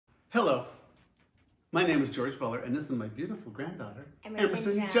Hello, my name is George Butler, and this is my beautiful granddaughter,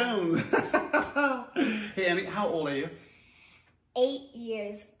 Emerson Jones. Hey, Emmy, how old are you? 8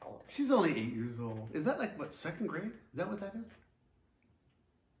 years old. She's only 8 years old. Is that like, what, second grade? Is that what that is?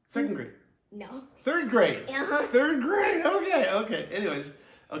 Second grade? No. Third grade? Uh-huh. Third grade, okay. Anyways,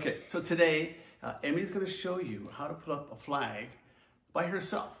 okay, so today, Emmy's gonna show you how to put up a flag by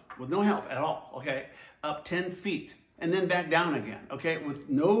herself, with no help at all, okay? Up 10 feet. And then back down again, okay? With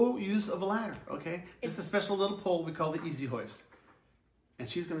no use of a ladder, okay? Just a special little pole we call the Easy Hoist. And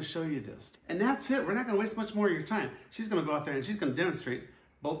she's gonna show you this. And that's it, we're not gonna waste much more of your time. She's gonna go out there and she's gonna demonstrate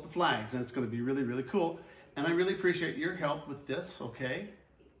both the flags, and it's gonna be really, really cool. And I really appreciate your help with this, okay?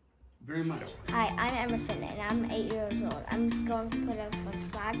 Very much. Hi, I'm Emerson, and I'm 8 years old. I'm going to put up a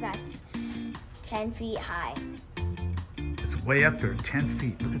flag that's 10 feet high. It's way up there, 10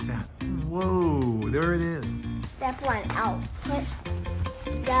 feet, look at that. Whoa, there it is. Step 1, I'll put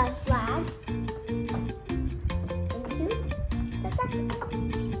the flag into the bracket.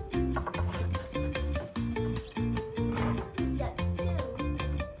 Step 2, I'll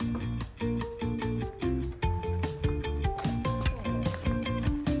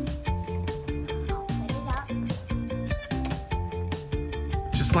put it up.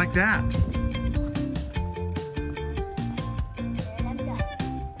 Just like that. And I'm done.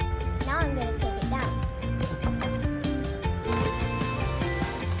 Now I'm going to take it down.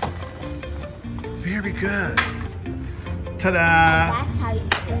 Very good. Ta-da! That's how you do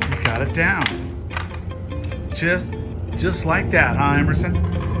it. You got it down. Just like that, huh, Emerson?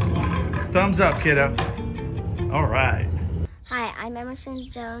 Thumbs up, kiddo. All right. Hi, I'm Emerson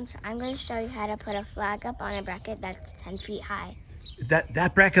Jones. I'm going to show you how to put a flag up on a bracket that's 10 feet high.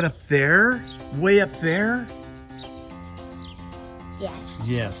 That bracket up there? Way up there? Yes.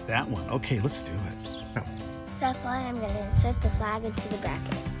 Yes, that one. Okay, let's do it. Oh, Step 1, I'm going to insert the flag into the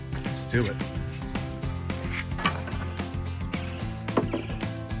bracket. let's do it.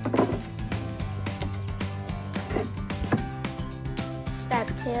 Step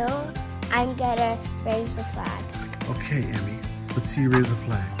 2, I'm going to raise the flag. Okay, Emmy. Let's see you raise the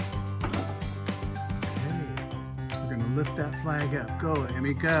flag. Okay. We're going to lift that flag up. Go,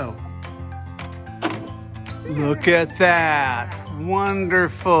 Emmy, go. Look at that.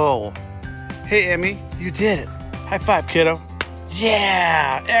 Wonderful. Hey, Emmy, you did it. High five, kiddo.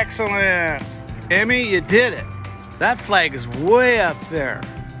 Yeah, excellent. Emmy, you did it. That flag is way up there.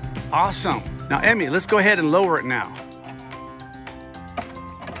 Awesome. Now, Emmy, let's go ahead and lower it now.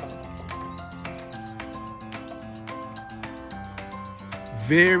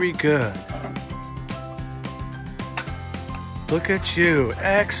 Very good. Look at you.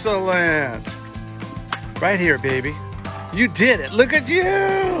 Excellent. Right here, baby. You did it. Look at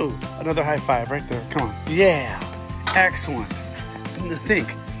you. Another high five right there. Come on. Yeah. Excellent. And to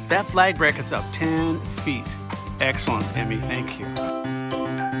think, that flag bracket's up 10 feet. Excellent, Emmy. Thank you.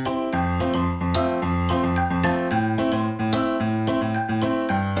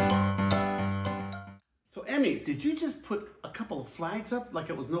 So, Emmy, did you just put a couple of flags up like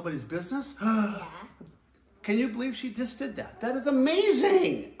it was nobody's business? Yeah. Can you believe she just did that? That is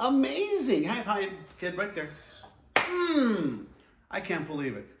amazing. Amazing. High five, kid, right there. I can't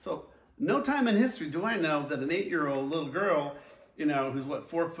believe it. So, no time in history do I know that an 8-year-old little girl, you know, who's what,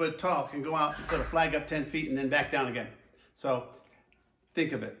 4 foot tall, can go out and put a flag up 10 feet and then back down again. So,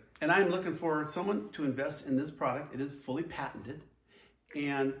 think of it. And I'm looking for someone to invest in this product. It is fully patented,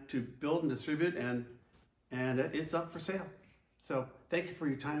 and to build and distribute, and it's up for sale. So thank you for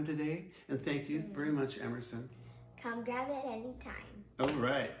your time today, and thank you very much, Emerson. Come grab it anytime. All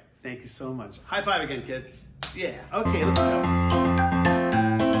right. Thank you so much. High five again, kid. Yeah. Okay, let's go.